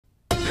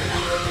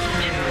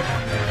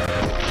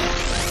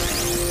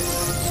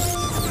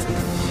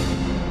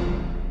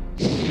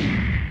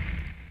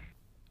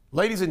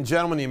Ladies and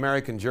gentlemen, the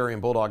American jury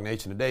and Bulldog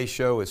Nation, today's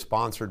show is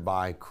sponsored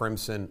by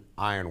Crimson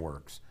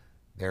Ironworks.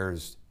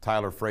 There's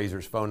Tyler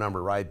Fraser's phone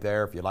number right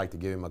there if you'd like to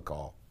give him a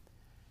call.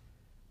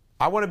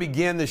 I want to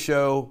begin the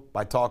show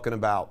by talking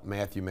about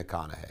Matthew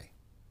McConaughey.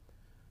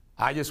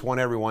 I just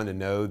want everyone to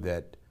know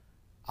that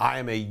I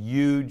am a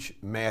huge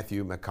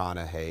Matthew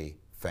McConaughey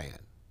fan.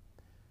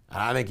 And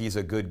I think he's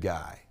a good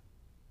guy.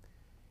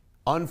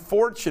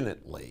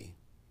 Unfortunately,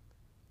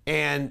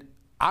 and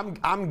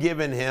I'm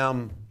giving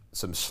him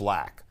some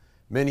slack.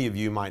 Many of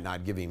you might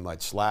not give him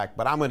much slack,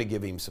 but I'm going to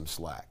give him some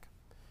slack.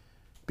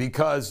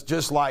 Because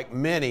just like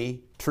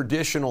many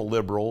traditional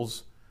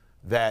liberals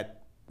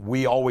that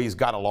we always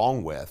got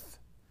along with,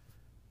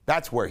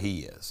 that's where he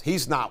is.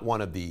 He's not one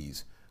of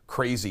these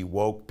crazy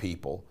woke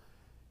people.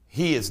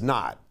 He is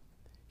not.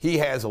 He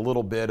has a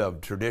little bit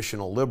of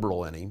traditional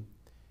liberal in him,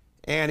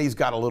 and he's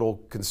got a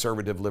little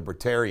conservative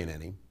libertarian in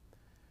him,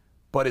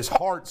 but his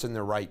heart's in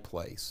the right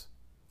place.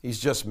 He's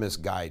just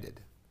misguided.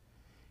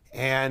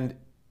 And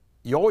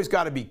you always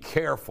got to be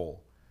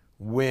careful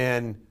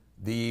when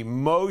the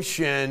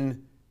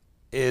emotion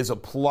is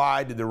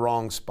applied to the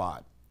wrong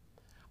spot.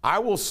 I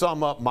will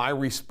sum up my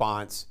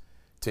response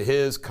to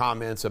his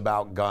comments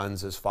about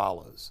guns as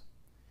follows.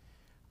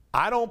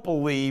 I don't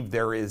believe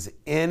there is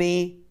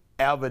any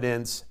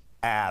evidence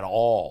at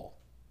all,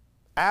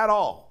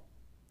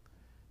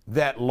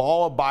 that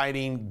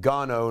law-abiding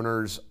gun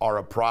owners are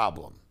a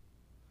problem.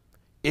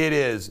 It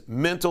is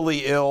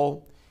mentally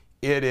ill,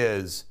 it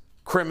is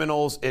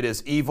criminals, it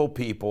is evil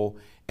people,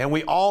 and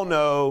we all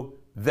know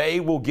they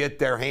will get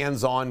their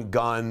hands on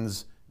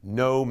guns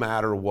no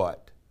matter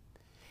what.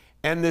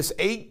 And this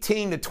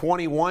 18 to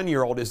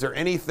 21-year-old, is there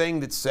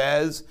anything that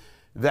says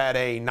that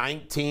a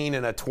 19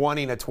 and a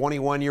 20 and a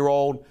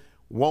 21-year-old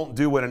won't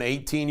do what an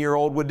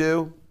 18-year-old would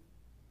do?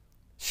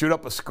 Shoot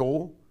up a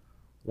school?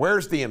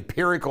 Where's the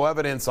empirical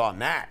evidence on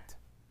that?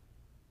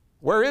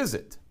 Where is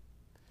it?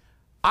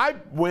 I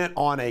went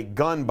on a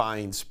gun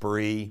buying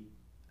spree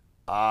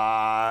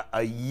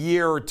a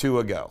year or two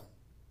ago.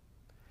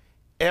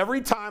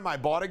 Every time I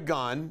bought a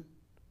gun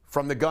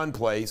from the gun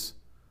place,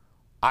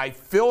 I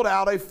filled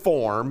out a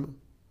form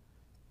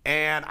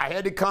and I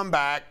had to come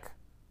back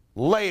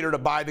later to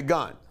buy the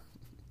gun.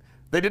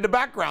 They did a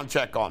background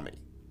check on me.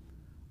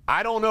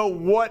 I don't know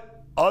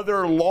what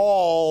other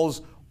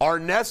laws are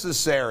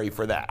necessary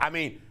for that. I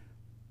mean,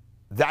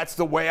 that's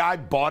the way I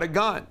bought a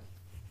gun.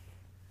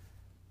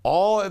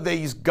 All of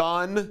these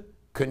gun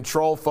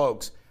control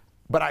folks.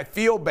 But I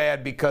feel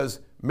bad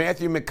because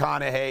Matthew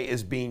McConaughey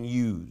is being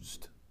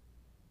used.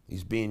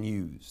 He's being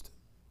used.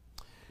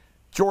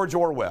 George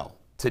Orwell,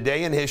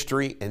 Today in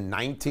History in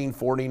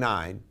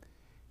 1949,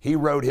 he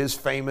wrote his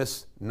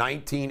famous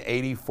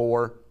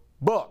 1984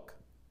 book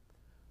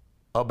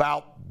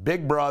about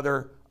Big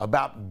Brother,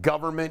 about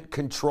government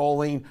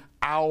controlling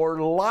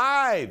our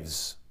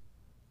lives.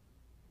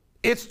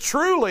 It's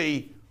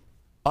truly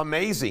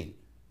amazing.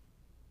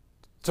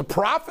 It's a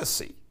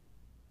prophecy.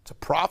 It's a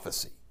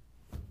prophecy.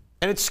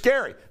 And it's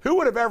scary. Who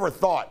would have ever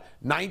thought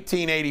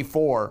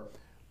 1984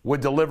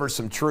 would deliver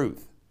some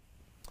truth?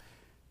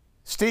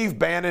 Steve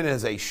Bannon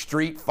is a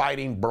street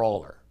fighting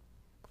brawler.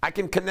 I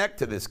can connect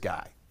to this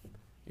guy.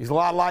 He's a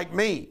lot like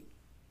me.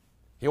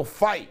 He'll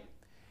fight.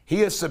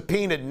 He has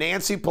subpoenaed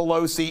Nancy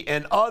Pelosi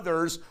and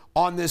others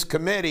on this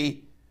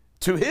committee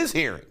to his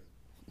hearing,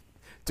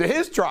 to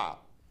his trial.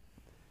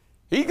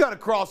 He's going to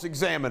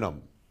cross-examine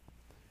them.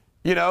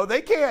 You know,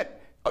 they can't.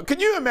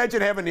 Can you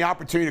imagine having the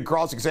opportunity to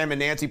cross-examine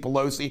Nancy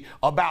Pelosi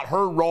about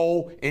her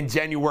role in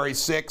January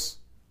 6th?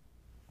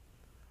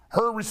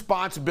 Her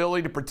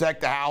responsibility to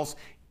protect the House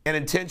and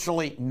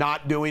intentionally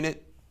not doing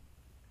it?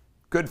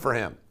 Good for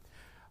him.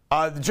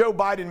 The Joe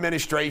Biden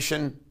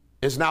administration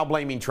is now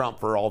blaming Trump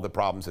for all the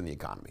problems in the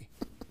economy.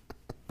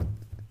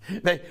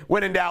 They,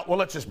 when in doubt, well,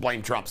 let's just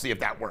blame Trump, see if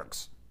that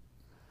works.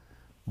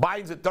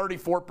 Biden's at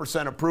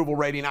 34% approval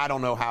rating. I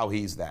don't know how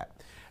he's that.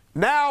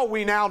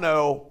 We now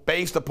know,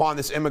 based upon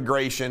this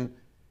immigration,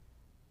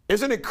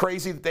 isn't it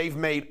crazy that they've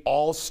made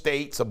all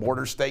states a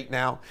border state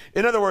now?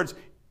 In other words,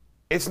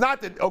 it's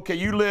not that, okay,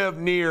 you live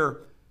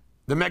near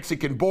the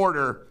Mexican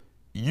border,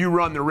 you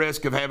run the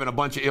risk of having a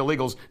bunch of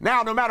illegals.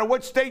 Now, no matter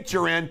what state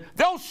you're in,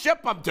 they'll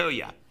ship them to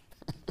you.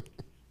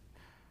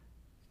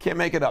 Can't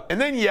make it up. And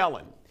then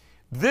Yellen.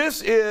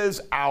 This is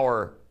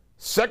our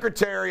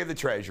Secretary of the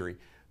Treasury,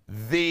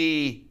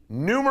 the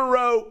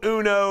numero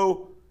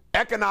uno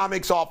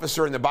economics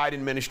officer in the Biden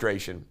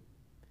administration,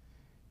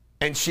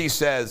 and she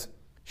says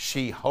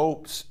she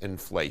hopes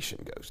inflation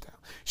goes down.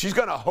 She's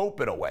going to hope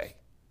it away.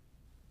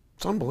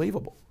 It's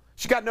unbelievable.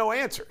 She got no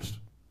answers.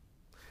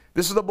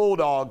 This is the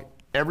Bulldog.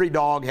 Every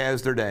dog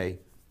has their day.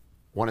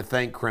 Want to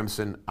thank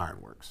Crimson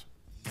Ironworks.